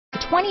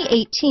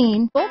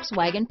2018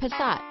 Volkswagen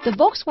Passat. The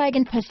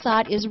Volkswagen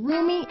Passat is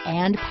roomy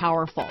and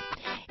powerful.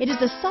 It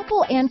is a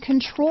supple and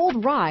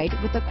controlled ride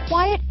with a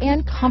quiet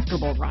and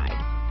comfortable ride.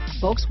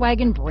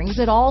 Volkswagen brings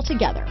it all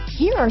together.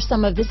 Here are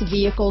some of this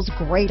vehicle's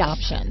great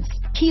options: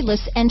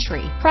 keyless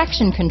entry,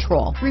 traction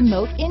control,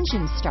 remote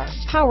engine start,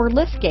 power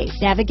liftgate,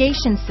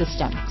 navigation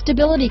system,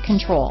 stability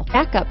control,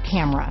 backup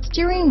camera,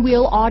 steering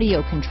wheel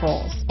audio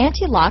controls,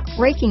 anti-lock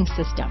braking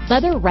system,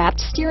 leather-wrapped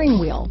steering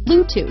wheel,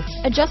 Bluetooth,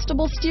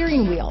 adjustable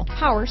steering wheel,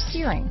 power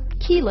steering,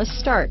 keyless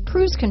start,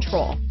 cruise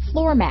control,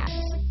 floor mats,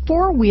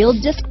 four-wheel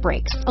disc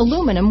brakes,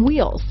 aluminum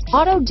wheels,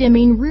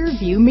 auto-dimming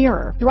rear-view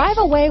mirror. Drive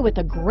away with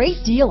a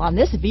great deal on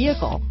this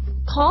vehicle.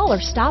 Call or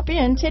stop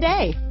in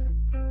today.